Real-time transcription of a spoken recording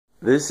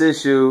This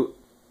issue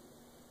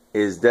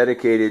is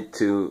dedicated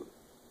to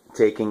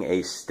taking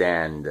a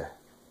stand,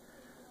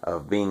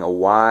 of being a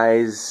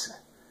wise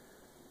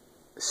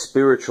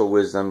spiritual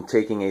wisdom,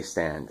 taking a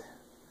stand.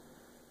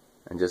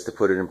 And just to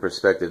put it in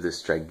perspective,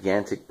 this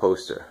gigantic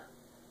poster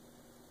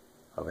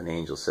of an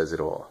angel says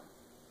it all,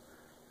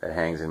 that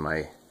hangs in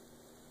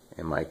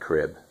my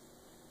crib.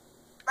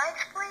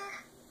 Lights, please.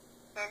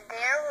 And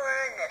there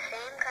were in the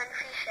same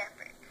country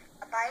shepherds,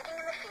 abiding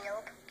in the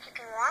field,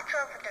 keeping watch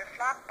over their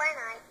flock by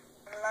night.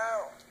 And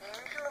lo, the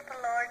angel of the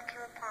Lord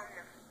came upon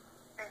them.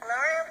 And the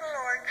glory of the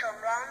Lord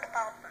shone round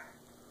about them.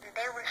 And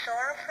they were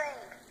sore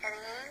afraid. And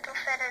the angel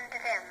said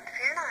unto them,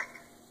 Fear not,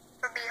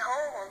 for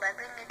behold, I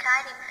bring you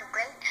tidings of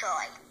great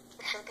joy,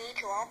 which shall be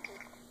to all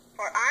people.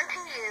 For unto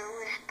you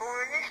is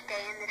born this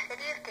day in the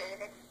city of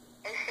David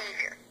a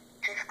Savior,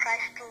 which is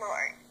Christ the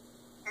Lord.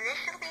 And this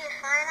shall be a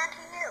sign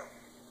unto you.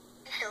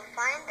 You shall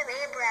find the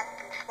babe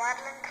wrapped in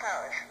swaddling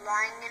clothes,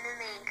 lying in a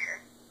manger.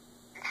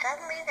 And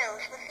suddenly there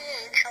was with the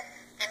angel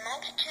a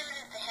multitude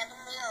of the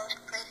heavenly host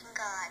praising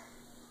God,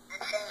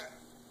 and saying,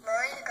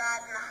 Glory to God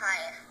in the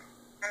highest,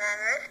 and on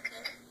earth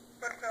peace,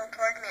 goodwill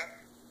toward men.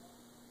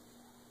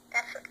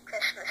 That's what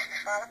Christmas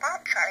is all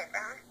about, Charlie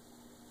Brown.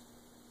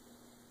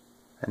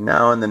 And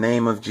now, in the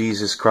name of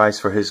Jesus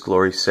Christ, for His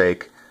glory's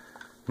sake,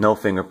 no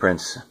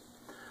fingerprints.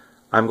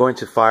 I'm going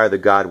to fire the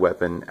God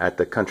weapon at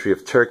the country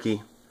of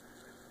Turkey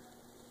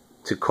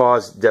to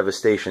cause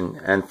devastation,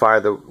 and fire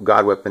the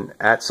God weapon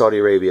at Saudi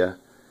Arabia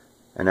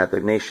and at the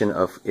nation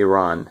of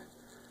Iran,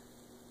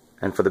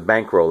 and for the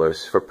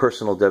bankrollers, for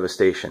personal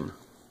devastation.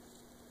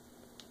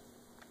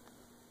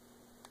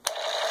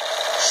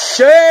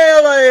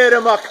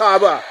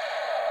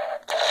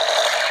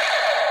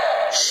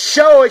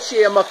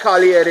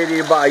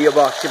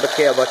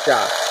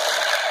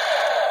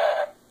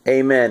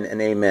 Amen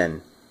and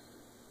amen.